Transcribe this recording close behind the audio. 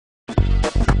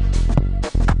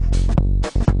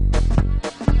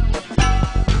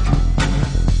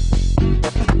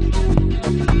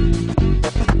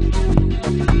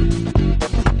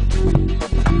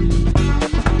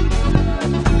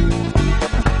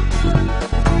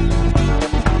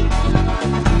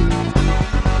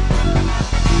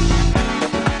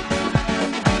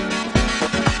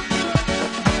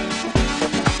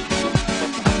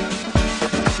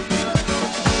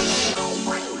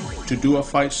a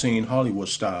fight scene Hollywood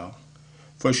style,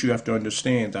 first you have to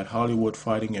understand that Hollywood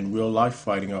fighting and real life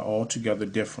fighting are altogether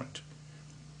different.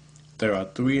 There are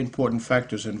three important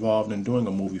factors involved in doing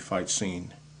a movie fight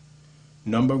scene.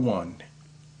 Number one,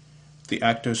 the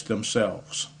actors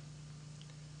themselves.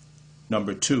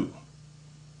 Number two,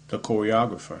 the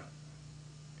choreographer.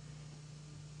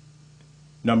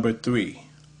 Number three,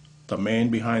 the man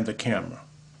behind the camera.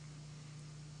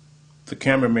 The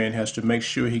cameraman has to make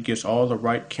sure he gets all the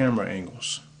right camera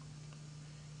angles.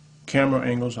 Camera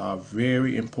angles are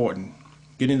very important.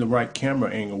 Getting the right camera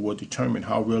angle will determine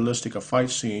how realistic a fight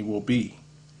scene will be.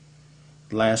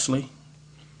 Lastly,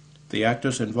 the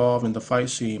actors involved in the fight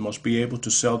scene must be able to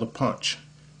sell the punch,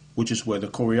 which is where the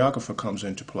choreographer comes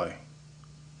into play.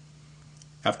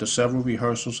 After several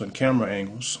rehearsals and camera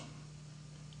angles,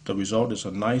 the result is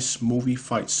a nice movie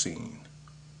fight scene.